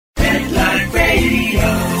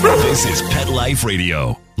This is Pet Life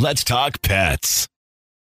Radio. Let's talk pets.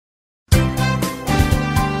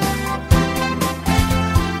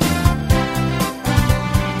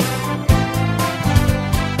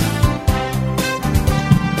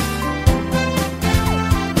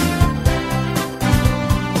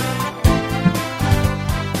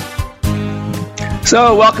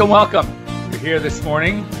 So, welcome. You're here this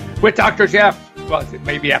morning with Dr. Jeff. Well, it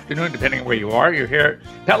may be afternoon, depending on where you are. You're here.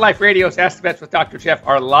 Pet Life Radio's Ask the Vets with Dr. Jeff,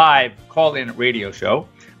 our live call-in radio show.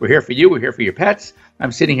 We're here for you. We're here for your pets.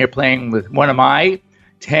 I'm sitting here playing with one of my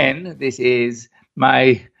 10. This is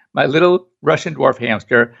my little Russian dwarf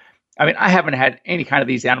hamster. I mean, I haven't had any kind of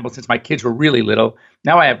these animals since my kids were really little.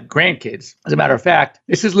 Now I have grandkids. As a matter of fact,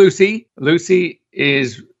 this is Lucy. Lucy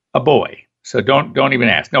is a boy. So don't even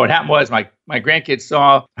ask. No, what happened was my grandkids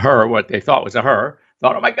saw her, what they thought was a her,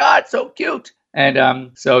 thought, oh my God, so cute.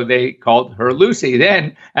 And so they called her Lucy.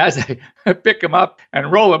 Then as I pick him up and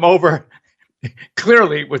roll him over,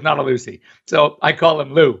 clearly was not a Lucy. So I call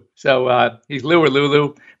him Lou. So he's Lou or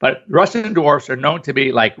Lulu. But Russian dwarfs are known to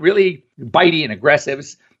be like really bitey and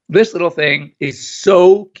aggressive. This little thing is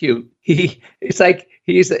so cute. It's like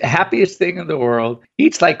he's the happiest thing in the world.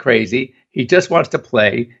 Eats like crazy. He just wants to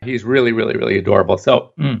play. He's really, really, really adorable.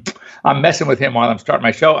 So I'm messing with him while I'm starting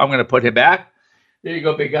my show. I'm going to put him back. There you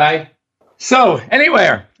go, big guy. So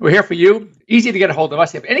anyway, we're here for you. Easy to get a hold of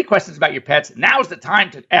us. If you have any questions about your pets, now's the time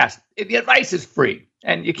to ask. The advice is free,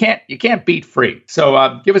 and you can't beat free.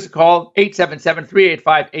 So give us a call,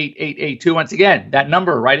 877-385-8882. Once again, that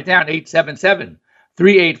number, write it down,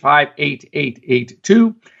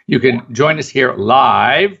 877-385-8882. You can join us here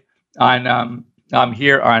live on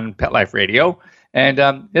here on Pet Life Radio,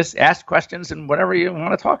 and just ask questions and whatever you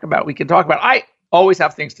want to talk about, we can talk about. I always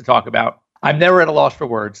have things to talk about. I'm never at a loss for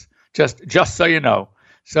words, just so you know.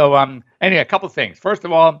 So anyway, a couple of things. First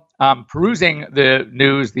of all, perusing the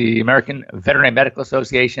news, the American Veterinary Medical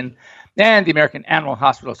Association and the American Animal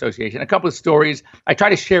Hospital Association, a couple of stories I try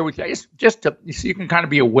to share with you, just so you can kind of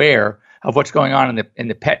be aware of what's going on in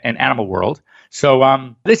the pet and animal world.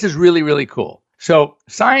 So this is really, really cool. So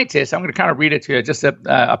scientists, I'm going to kind of read it to you, just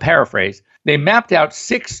a paraphrase. They mapped out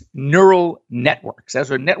 6 neural networks. Those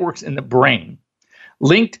are networks in the brain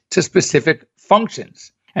linked to specific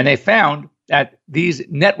functions. And they found that these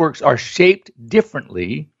networks are shaped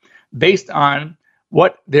differently based on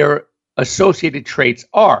what their associated traits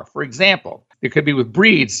are. For example, it could be with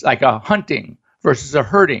breeds like a hunting versus a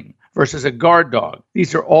herding versus a guard dog.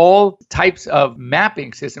 These are all types of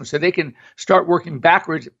mapping systems, so they can start working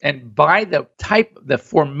backwards, and by the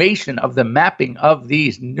formation of the mapping of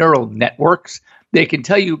these neural networks, they can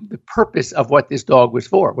tell you the purpose of what this dog was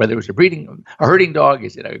for, whether it was a herding dog,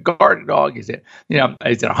 is it a guard dog, is it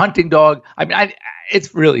a hunting dog? I mean,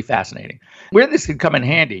 it's really fascinating. Where this could come in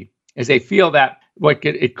handy is they feel that what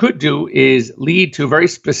it could do is lead to very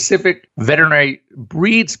specific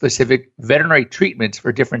breed-specific veterinary treatments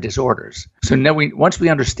for different disorders. So now once we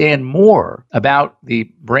understand more about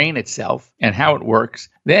the brain itself and how it works,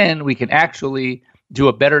 then we can actually do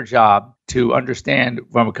a better job to understand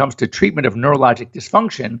when it comes to treatment of neurologic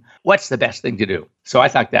dysfunction, what's the best thing to do. So I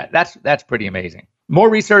thought that's pretty amazing. More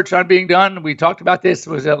research on being done. We talked about this,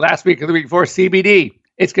 was it last week or the week before, CBD.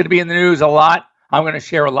 It's going to be in the news a lot. I'm going to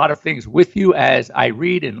share a lot of things with you as I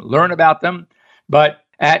read and learn about them. But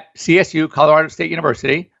at CSU, Colorado State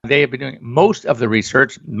University, they have been doing most of the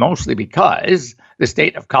research, mostly because the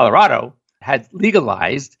state of Colorado had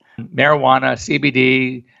legalized marijuana,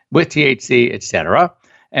 CBD, with THC, etc.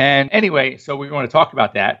 And anyway, so we want to talk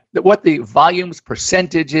about that what the volumes,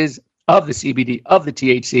 percentages of the CBD, of the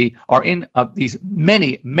THC are in these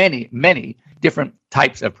many, many, many different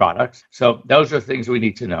types of products. So those are things we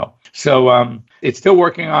need to know. So it's still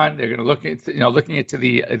working on. They're going to look at looking into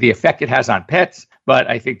the effect it has on pets. But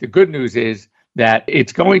I think the good news is that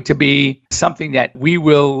it's going to be something that we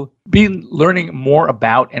will be learning more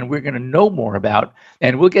about, and we're going to know more about,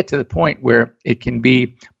 and we'll get to the point where it can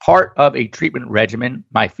be part of a treatment regimen.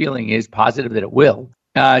 My feeling is positive that it will.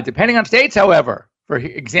 Depending on states, however, for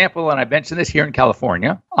example, and I mentioned this here in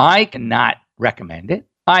California, I cannot recommend it.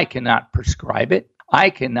 I cannot prescribe it.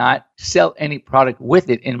 I cannot sell any product with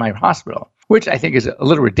it in my hospital, which I think is a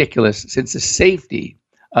little ridiculous since the safety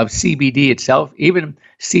of CBD itself, even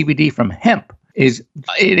CBD from hemp, the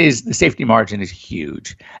safety margin is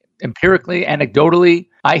huge. Empirically, anecdotally,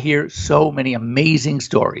 I hear so many amazing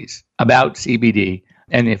stories about CBD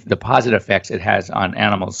and the positive effects it has on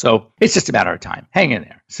animals. So it's just a matter of time. Hang in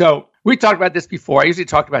there. So we talked about this before. I usually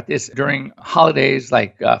talk about this during holidays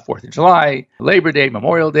like 4th of July, Labor Day,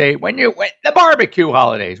 Memorial Day, when the barbecue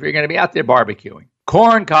holidays, where you're going to be out there barbecuing.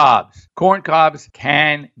 Corn cobs. Corn cobs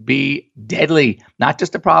can be deadly. Not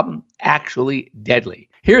just a problem, actually deadly.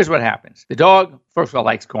 Here's what happens. The dog, first of all,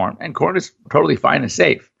 likes corn, and corn is totally fine and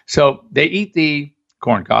safe. So they eat the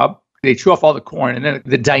corn cob. They chew off all the corn, and then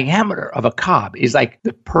the diameter of a cob is like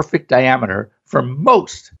the perfect diameter for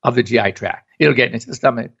most of the GI tract. It'll get into the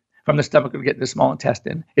stomach. From the stomach, it'll get into the small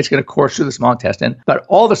intestine. It's going to course through the small intestine. But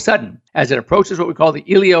all of a sudden, as it approaches what we call the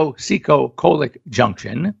ileocecocolic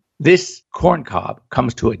junction, this corn cob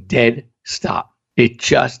comes to a dead stop. It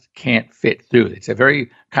just can't fit through. It's a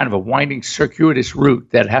very kind of a winding, circuitous route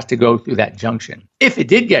that has to go through that junction. If it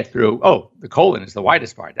did get through, the colon is the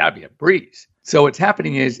widest part. That would be a breeze. So what's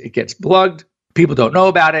happening is it gets plugged. People don't know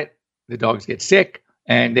about it. The dogs get sick,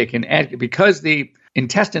 and they can add, because the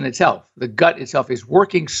intestine itself, the gut itself, is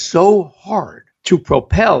working so hard to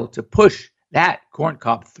propel, to push that corn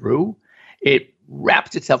cob through. It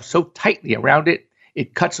wraps itself so tightly around it,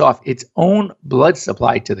 it cuts off its own blood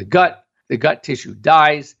supply to the gut. The gut tissue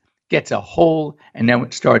dies, gets a hole, and then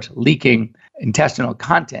it starts leaking intestinal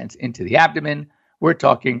contents into the abdomen. We're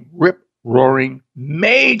talking rip-roaring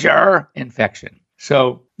major infection.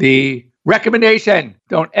 So the recommendation,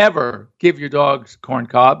 don't ever give your dogs corn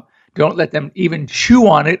cob. Don't let them even chew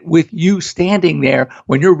on it with you standing there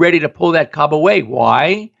when you're ready to pull that cob away.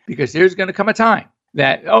 Why? Because there's going to come a time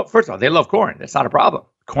that, first of all, they love corn. That's not a problem.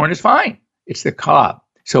 Corn is fine. It's the cob.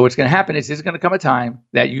 So what's going to happen is there's going to come a time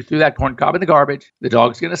that you threw that corn cob in the garbage. The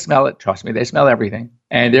dog's going to smell it. Trust me, they smell everything.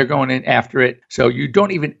 And they're going in after it. So you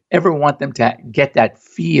don't even ever want them to get that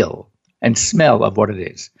feel and smell of what it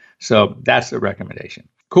is. So that's the recommendation.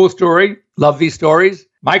 Cool story. Love these stories.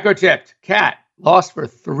 Microchipped cat lost for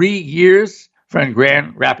 3 years from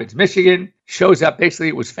Grand Rapids, Michigan. Shows up, basically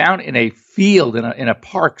it was found in a field in a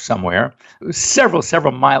park somewhere. It was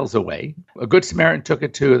several miles away. A good Samaritan took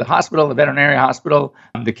it to the hospital, the veterinary hospital.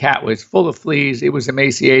 The cat was full of fleas. It was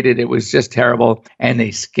emaciated. It was just terrible. And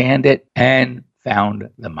they scanned it and found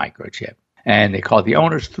the microchip. And they called the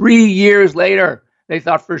owners 3 years later. They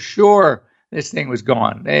thought for sure this thing was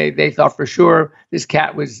gone. They thought for sure this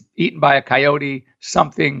cat was eaten by a coyote,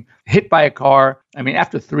 something, hit by a car. I mean,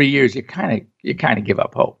 after 3 years, you kind of give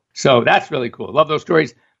up hope. So that's really cool. Love those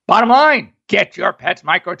stories. Bottom line, get your pet's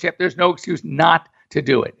microchip. There's no excuse not to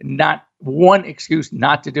do it. Not one excuse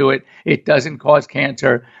not to do it. It doesn't cause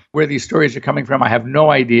cancer. Where these stories are coming from, I have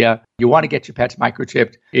no idea. You want to get your pet's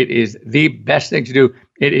microchipped. It is the best thing to do.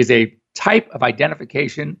 It is a type of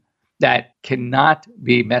identification that cannot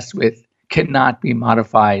be messed with, cannot be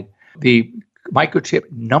modified. The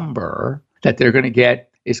microchip number that they're going to get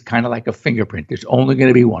is kind of like a fingerprint. There's only going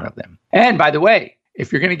to be one of them. And by the way,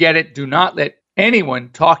 if you're going to get it, do not let anyone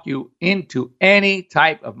talk you into any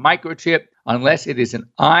type of microchip unless it is an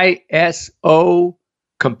ISO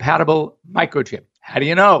compatible microchip. How do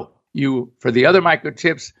you know? For the other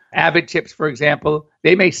microchips, Avid chips, for example,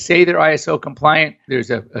 they may say they're ISO compliant. There's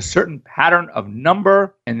a certain pattern of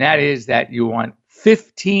number, and that is that you want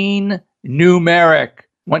 15 numeric.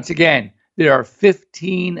 Once again, there are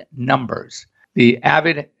 15 numbers. The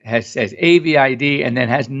Avid says AVID and then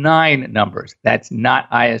has 9 numbers. That's not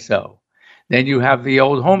ISO. Then you have the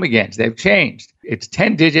old Home Agains. They've changed. It's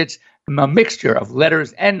 10 digits, a mixture of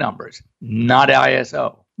letters and numbers, not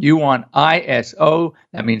ISO. You want ISO.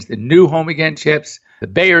 That means the new Home Again chips, the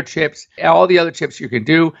Bayer chips, all the other chips you can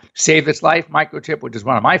do. Save This Life microchip, which is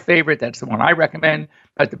one of my favorite. That's the one I recommend.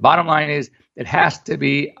 But the bottom line is it has to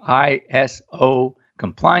be ISO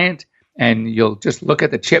compliant. And you'll just look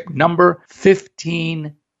at the chip number,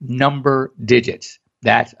 15 number digits.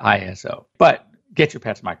 That's ISO. But get your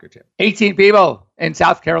pet's microchip. 18 people in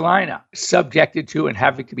South Carolina subjected to and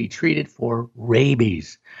having to be treated for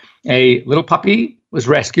rabies. A little puppy was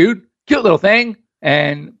rescued, cute little thing,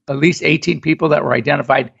 and at least 18 people that were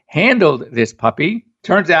identified handled this puppy.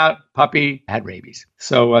 Turns out puppy had rabies.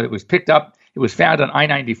 So it was picked up. It was found on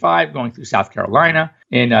I-95 going through South Carolina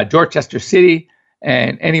in Dorchester City.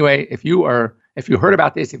 And anyway, if you heard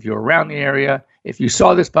about this, if you're around the area, if you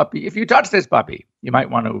saw this puppy, if you touched this puppy, you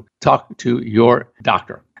might want to talk to your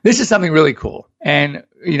doctor. This is something really cool. And,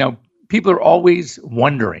 people are always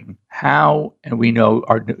wondering how, and we know,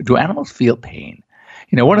 do animals feel pain?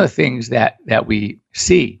 One of the things that we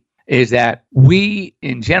see is that we,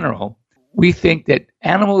 in general, we think that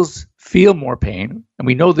animals feel more pain, and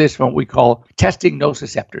we know this from what we call testing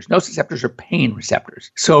nociceptors. Nociceptors are pain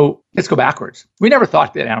receptors. So let's go backwards. We never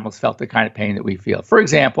thought that animals felt the kind of pain that we feel. For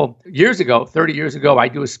example, 30 years ago, I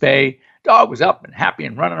do a spay. Dog was up and happy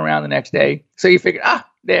and running around the next day. So you figured,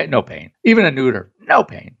 they had no pain. Even a neuter, no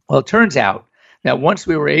pain. Well, it turns out that once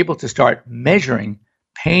we were able to start measuring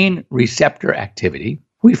pain receptor activity,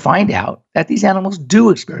 we find out that these animals do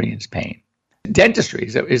experience pain. Dentistry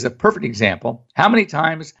is a perfect example. How many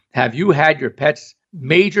times have you had your pet's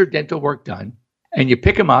major dental work done and you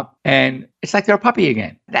pick them up and it's like they're a puppy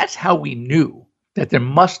again? That's how we knew that there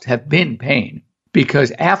must have been pain,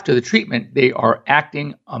 because after the treatment, they are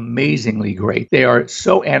acting amazingly great. They are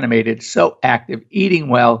so animated, so active, eating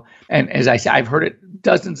well. And as I say, I've heard it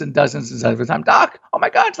dozens and dozens of times. Doc, oh my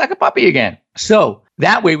God, it's like a puppy again. So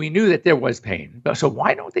that way we knew that there was pain. So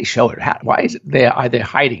why don't they show it? Why is it are they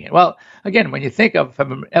hiding it? Well, again, when you think of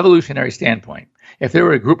from an evolutionary standpoint, if there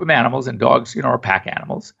were a group of animals, and dogs, are pack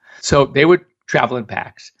animals, so they would travel in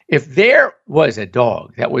packs. If there was a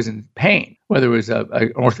dog that was in pain, whether it was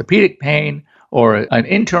an orthopedic pain or an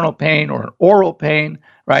internal pain or an oral pain,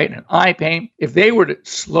 right, an eye pain, if they were to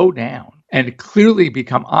slow down and clearly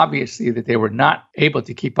become obviously that they were not able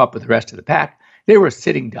to keep up with the rest of the pack, they were a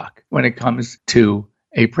sitting duck when it comes to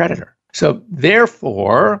a predator. So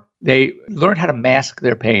therefore, they learned how to mask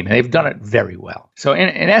their pain, and they've done it very well. So in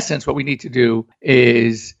essence, what we need to do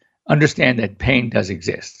is understand that pain does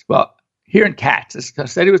exist. Well, here in cats,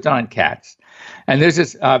 this study was done on cats, and there's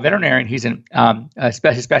this veterinarian. He's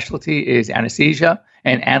his specialty is anesthesia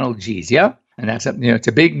and analgesia, and that's it's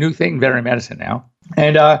a big new thing in veterinary medicine now.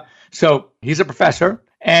 And so he's a professor,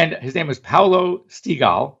 and his name was Paulo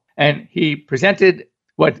Stigall, and he presented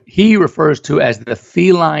what he refers to as the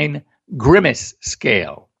feline grimace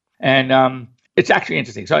scale. And it's actually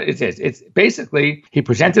interesting. So it's basically, he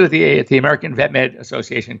presented at the American Vet Med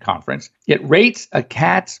Association conference. It rates a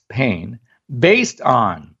cat's pain based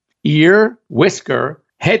on ear, whisker,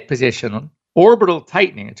 head position, orbital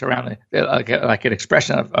tightening. It's around like an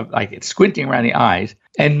expression of like it's squinting around the eyes,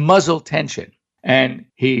 and muzzle tension. And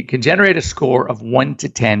he can generate a score of 1 to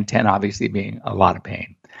 10, 10 obviously being a lot of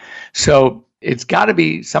pain. So it's got to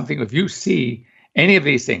be something, if you see any of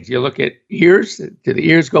these things, you look at ears, do the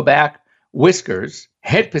ears go back? Whiskers,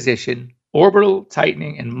 head position, orbital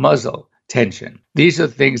tightening, and muzzle tension. These are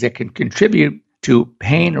things that can contribute to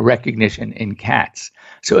pain recognition in cats.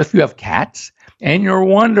 So if you have cats and you're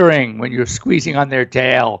wondering when you're squeezing on their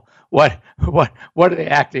tail, what are they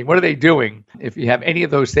acting? What are they doing? If you have any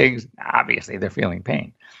of those things, obviously they're feeling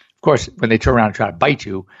pain. Of course, when they turn around and try to bite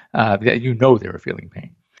you, you know they were feeling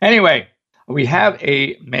pain. Anyway, we have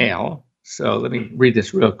a mail. So let me read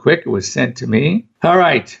this real quick. It was sent to me. All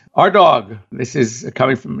right. Our dog, this is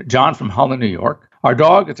coming from John from Holland, New York. Our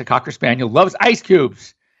dog, it's a Cocker Spaniel, loves ice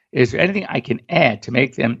cubes. Is there anything I can add to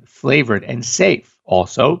make them flavored and safe?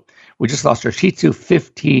 Also, we just lost our Shih Tzu,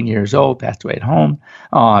 15 years old, passed away at home.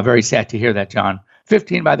 Oh, very sad to hear that, John.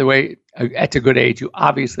 15, by the way, at a good age. You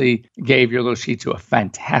obviously gave your little Shih Tzu a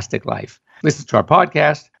fantastic life. Listen to our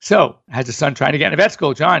podcast. So, has a son trying to get into vet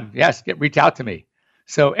school? John, yes, reach out to me.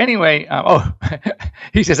 So anyway,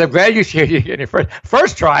 he says, I'm glad you shared you get your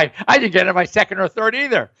first try. I didn't get it my second or third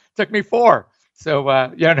either. It took me 4. So,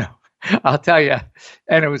 I'll tell you,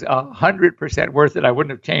 and it was 100% worth it. I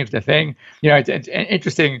wouldn't have changed a thing. It's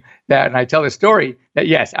interesting that, and I tell the story that,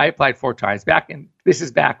 yes, I applied 4 times this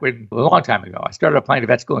is back when, a long time ago. I started applying to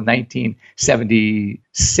vet school in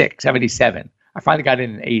 1976, 77. I finally got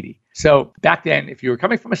in 80. So back then, if you were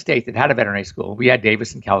coming from a state that had a veterinary school, we had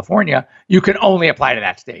Davis in California, you can only apply to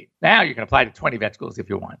that state. Now you can apply to 20 vet schools if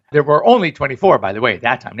you want. There were only 24, by the way, at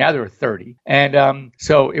that time. Now there are 30. And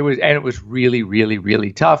so it was really, really,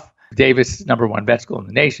 really tough. Davis is #1 vet school in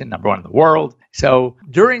the nation, #1 in the world. So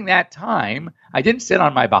during that time, I didn't sit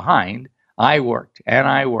on my behind. I worked and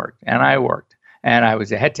I worked and I worked. And I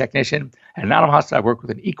was a head technician at an animal hospital. I worked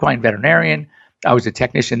with an equine veterinarian. I was a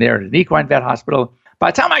technician there at an equine vet hospital. By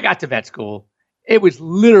the time I got to vet school, it was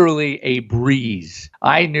literally a breeze.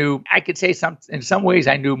 I could say in some ways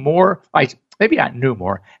I knew more, maybe not knew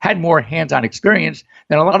more, had more hands-on experience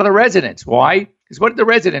than a lot of the residents. Why? Because what did the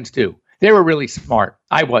residents do? They were really smart.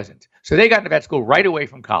 I wasn't. So they got into vet school right away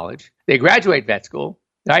from college. They graduate vet school,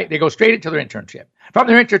 right? They go straight into their internship. From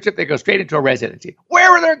their internship, they go straight into a residency.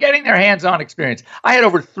 Where were they getting their hands-on experience? I had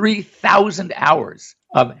over 3,000 hours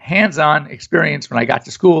of hands-on experience when I got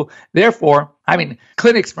to school. Therefore,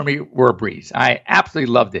 clinics for me were a breeze. I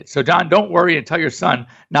absolutely loved it. So John, don't worry, and tell your son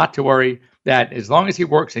not to worry, that as long as he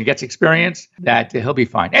works and gets experience, that he'll be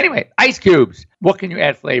fine. Anyway, ice cubes. What can you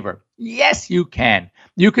add flavor? Yes, you can.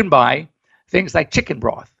 You can buy things like chicken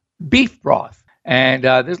broth, beef broth, and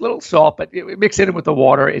there's a little salt, but mix it in with the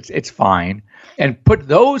water. It's fine. And put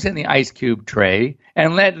those in the ice cube tray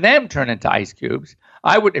and let them turn into ice cubes.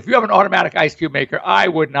 If you have an automatic ice cube maker, I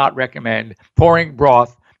would not recommend pouring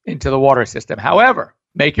broth into the water system. However,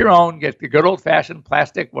 make your own, get the good old-fashioned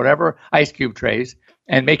plastic, whatever, ice cube trays,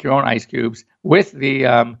 and make your own ice cubes with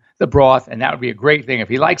the broth, and that would be a great thing. If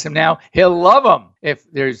he likes them now, he'll love them.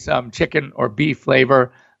 If there's some chicken or beef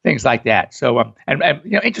flavor, things like that. So,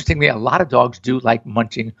 interestingly, a lot of dogs do like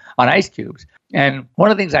munching on ice cubes. And one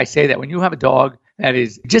of the things I say that when you have a dog that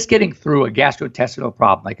is just getting through a gastrointestinal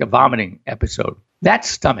problem, like a vomiting episode, that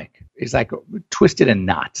stomach is like twisted in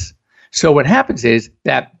knots. So what happens is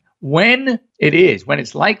that when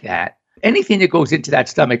it's like that, anything that goes into that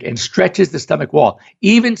stomach and stretches the stomach wall,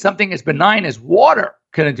 even something as benign as water,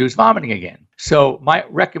 can induce vomiting again. So my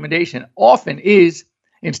recommendation often is,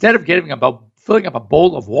 instead of filling up a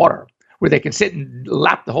bowl of water where they can sit and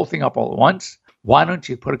lap the whole thing up all at once, why don't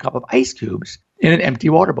you put a couple of ice cubes in an empty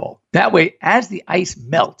water bowl? That way, as the ice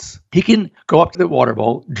melts, he can go up to the water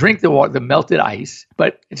bowl, drink the melted ice,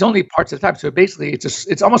 but it's only parts of the time. So basically,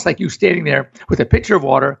 it's almost like you standing there with a pitcher of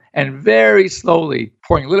water and very slowly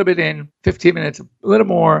pouring a little bit in, 15 minutes, a little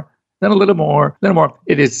more, then a little more, a little more.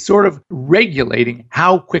 It is sort of regulating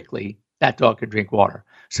how quickly that dog can drink water.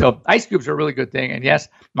 So ice cubes are a really good thing. And yes,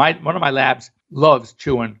 one of my labs loves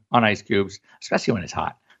chewing on ice cubes, especially when it's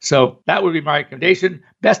hot. So that would be my recommendation.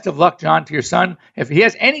 Best of luck, John, to your son. If he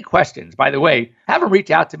has any questions, by the way, have him reach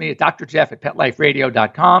out to me at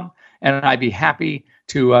drjeff@petliferadio.com, and I'd be happy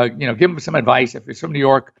to give him some advice. If he's from New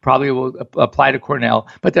York, probably will apply to Cornell.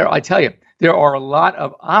 But I tell you, there are a lot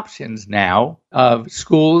of options now of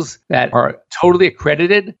schools that are totally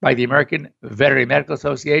accredited by the American Veterinary Medical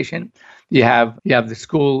Association. You have the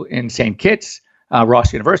school in St. Kitts,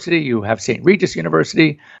 Ross University, you have St. Regis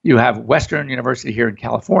University, you have Western University here in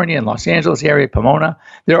California, in Los Angeles area, Pomona.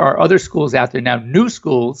 There are other schools out there now, new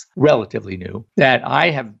schools, relatively new, that I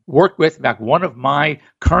have worked with. In fact, one of my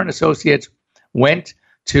current associates went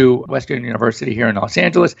to Western University here in Los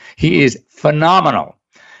Angeles. He is phenomenal.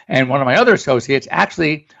 And one of my other associates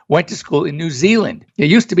actually went to school in New Zealand. It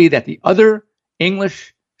used to be that the other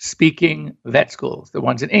English-speaking vet schools, the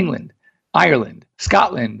ones in England, Ireland,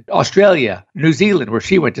 Scotland, Australia, New Zealand, where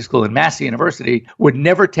she went to school in Massey University, would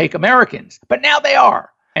never take Americans. But now they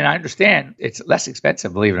are. And I understand it's less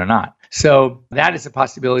expensive, believe it or not. So that is a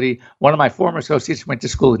possibility. One of my former associates went to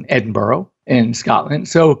school in Edinburgh in Scotland.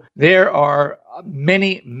 So there are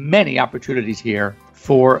many, many opportunities here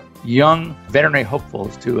for young veterinary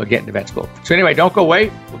hopefuls to get into vet school. So anyway, don't go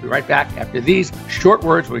away. We'll be right back after these short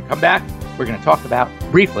words. When we come back, we're going to talk about,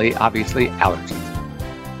 briefly, obviously, allergies.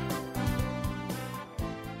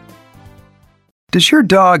 Does your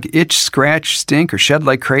dog itch, scratch, stink, or shed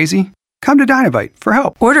like crazy? Come to Dinovite for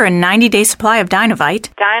help. Order a 90-day supply of Dinovite.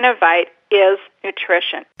 Dinovite is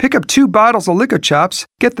nutrition. Pick up 2 bottles of LicoChops.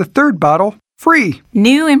 Get the 3rd bottle free.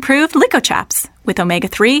 New improved LicoChops with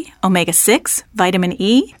omega-3, omega-6, vitamin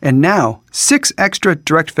E. And now, 6 extra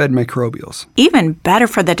direct-fed microbials. Even better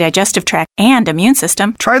for the digestive tract and immune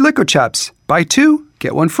system. Try LicoChops. Buy 2,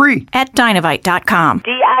 get 1 free. At Dinovite.com.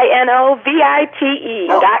 DINOVITE.com.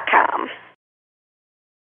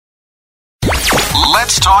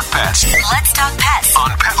 Let's talk pets. Let's talk pets On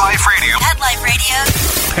Pet Life Radio. Pet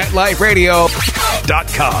Life Radio.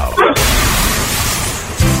 PetLifeRadio.com.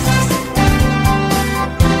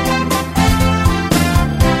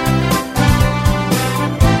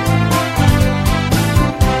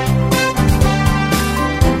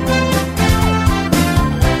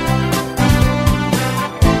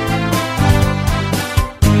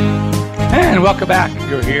 And welcome back.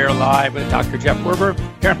 You're here live with Dr. Jeff Werber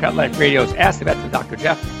here on Pet Life Radio's Ask the Vet with Dr.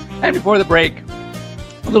 Jeff. And before the break,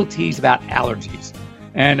 a little tease about allergies.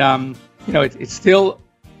 And, it's still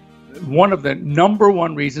one of the number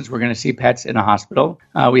one reasons we're going to see pets in a hospital.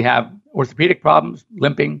 We have orthopedic problems,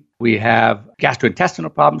 limping. We have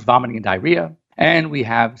gastrointestinal problems, vomiting and diarrhea. And we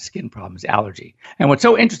have skin problems, allergy. And what's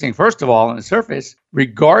so interesting, first of all, on the surface,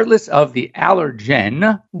 regardless of the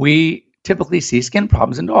allergen, we typically see skin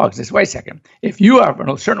problems in dogs. Just wait a second. If you have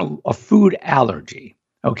a food allergy,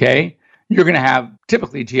 okay, you're going to have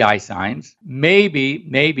typically GI signs,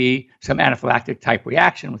 maybe some anaphylactic type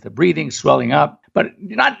reaction with the breathing, swelling up, but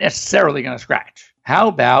you're not necessarily going to scratch. How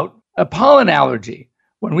about a pollen allergy?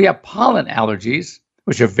 When we have pollen allergies,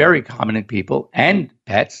 which are very common in people and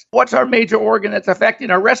pets, what's our major organ that's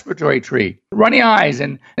affecting our respiratory tree? Runny eyes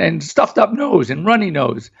and stuffed up nose and runny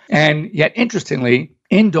nose. And yet, interestingly,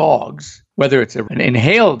 in dogs, whether it's an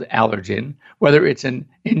inhaled allergen, whether it's an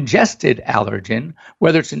ingested allergen,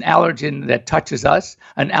 whether it's an allergen that touches us,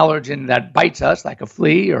 an allergen that bites us like a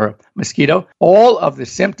flea or a mosquito, all of the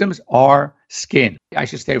symptoms are skin. I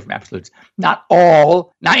should stay away from absolutes. Not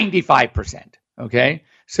all, 95%. Okay?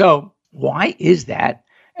 So why is that?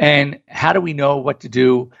 And how do we know what to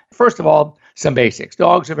do? First of all, some basics.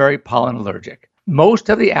 Dogs are very pollen allergic. Most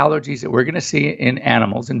of the allergies that we're going to see in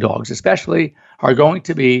animals and dogs especially are going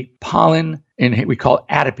to be pollen, we call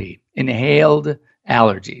atopy, inhaled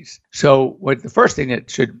allergies. So the first thing that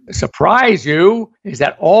should surprise you is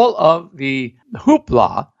that all of the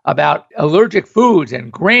hoopla about allergic foods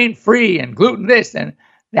and grain-free and gluten this and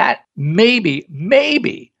that,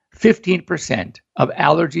 maybe 15% of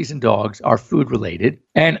allergies in dogs are food-related.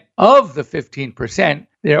 And of the 15%,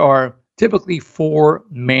 there are typically 4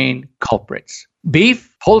 main culprits: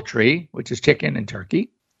 beef, poultry, which is chicken and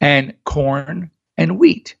turkey, and corn and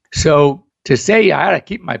wheat. So to say I ought to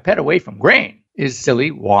keep my pet away from grain is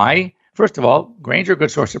silly. Why? First of all, grains are a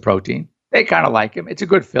good source of protein. They kind of like them. It's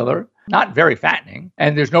a good filler, not very fattening.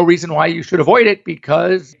 And there's no reason why you should avoid it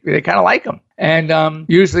because they kind of like them. And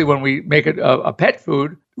usually when we make a pet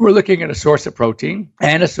food, we're looking at a source of protein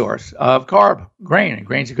and a source of carb, grain. And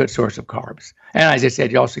grain's a good source of carbs. And as I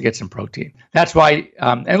said, you also get some protein. That's why,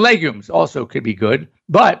 and legumes also could be good.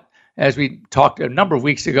 But as we talked a number of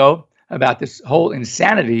weeks ago about this whole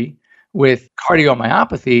insanity with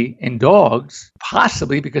cardiomyopathy in dogs,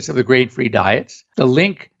 possibly because of the grain-free diets. The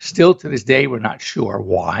link still to this day, we're not sure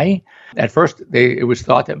why. At first, it was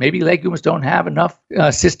thought that maybe legumes don't have enough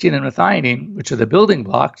cysteine and methionine, which are the building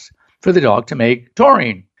blocks for the dog to make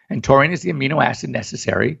taurine. And taurine is the amino acid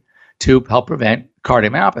necessary to help prevent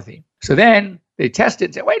cardiomyopathy. So then they tested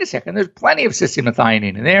and said, wait a second, there's plenty of cysteine and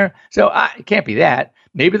methionine in there, so it can't be that.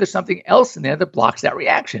 Maybe there's something else in there that blocks that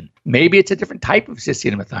reaction. Maybe it's a different type of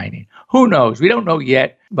cysteine and methionine. Who knows? We don't know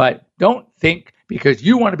yet, but don't think because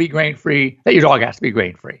you want to be grain-free that your dog has to be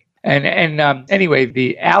grain-free. And anyway,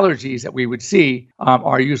 the allergies that we would see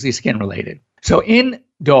are usually skin-related. So in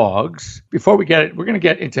dogs, before we're going to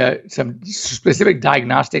get into some specific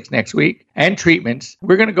diagnostics next week and treatments,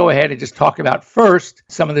 we're going to go ahead and just talk about first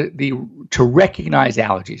some of the to recognize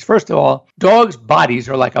allergies. First of all, dogs' bodies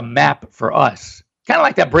are like a map for us. Kind of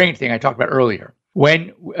like that brain thing I talked about earlier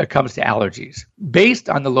when it comes to allergies.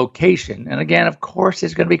 Based on the location, and again, of course,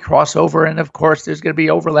 there's going to be crossover, and of course, there's going to be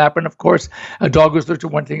overlap, and of course, a dog who's allergic to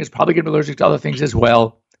one thing is probably going to be allergic to other things as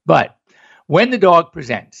well. But when the dog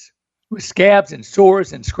presents with scabs and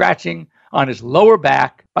sores and scratching on his lower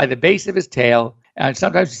back by the base of his tail, and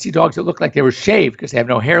sometimes you see dogs that look like they were shaved because they have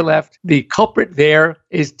no hair left, the culprit there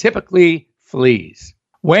is typically fleas.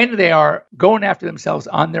 When they are going after themselves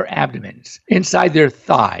on their abdomens, inside their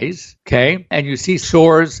thighs, okay, and you see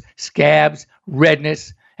sores, scabs,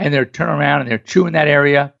 redness, and they're turning around and they're chewing that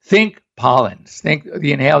area, think pollens, think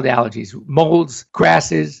the inhaled allergies, molds,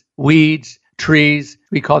 grasses, weeds, trees.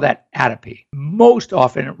 We call that atopy. Most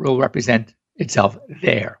often it will represent itself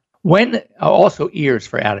there. When, also ears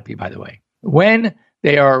for atopy, by the way. When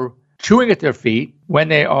they are chewing at their feet, when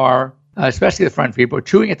they are especially the front feet, but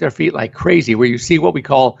chewing at their feet like crazy, where you see what we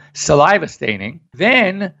call saliva staining.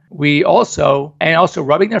 Then we also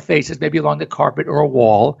rubbing their faces, maybe along the carpet or a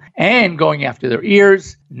wall, and going after their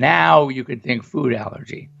ears. Now you can think food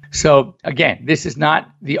allergy. So again, this is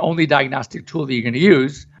not the only diagnostic tool that you're going to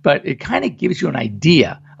use, but it kind of gives you an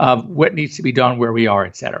idea of what needs to be done, where we are,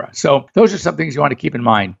 et cetera. So those are some things you want to keep in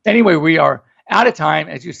mind. Anyway, we are out of time.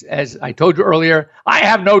 As I told you earlier, I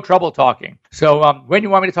have no trouble talking. So when you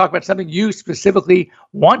want me to talk about something you specifically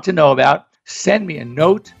want to know about, send me a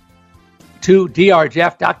note to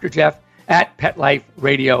Dr. Jeff at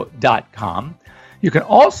PetLifeRadio.com. You can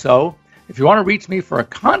also, if you want to reach me for a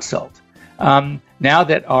consult, now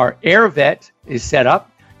that our AirVet is set up,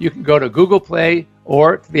 you can go to Google Play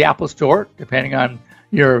or to the Apple Store, depending on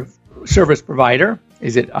your service provider.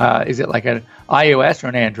 Is it like an iOS or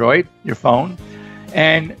an Android, your phone?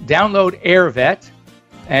 And download AirVet,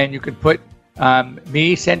 and you can put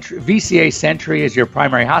VCA Sentry as your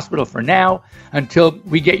primary hospital for now until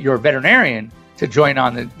we get your veterinarian to join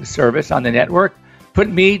on the service on the network. Put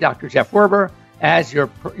me, Dr. Jeff Werber, as your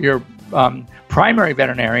primary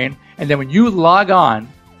veterinarian, and then when you log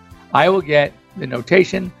on, I will get the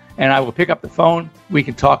notation and I will pick up the phone. We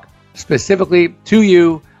can talk specifically to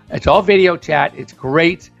you. It's all video chat. It's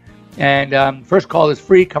great. And first call is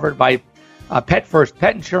free, covered by Pet First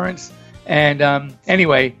Pet Insurance. And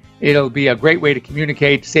anyway, it'll be a great way to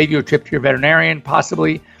communicate, save you a trip to your veterinarian,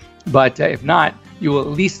 possibly. But if not, you will at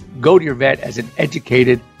least go to your vet as an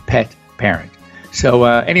educated pet parent. So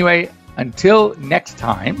anyway, until next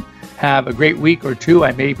time, have a great week or two.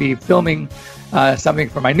 I may be filming something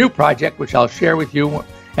for my new project, which I'll share with you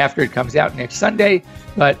after it comes out next Sunday.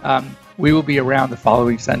 But we will be around the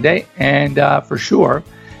following Sunday, and for sure.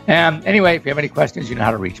 Anyway, if you have any questions, you know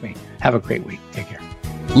how to reach me. Have a great week. Take care.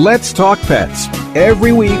 Let's Talk Pets,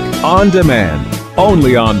 every week on demand,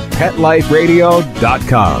 only on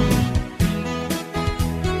PetLifeRadio.com.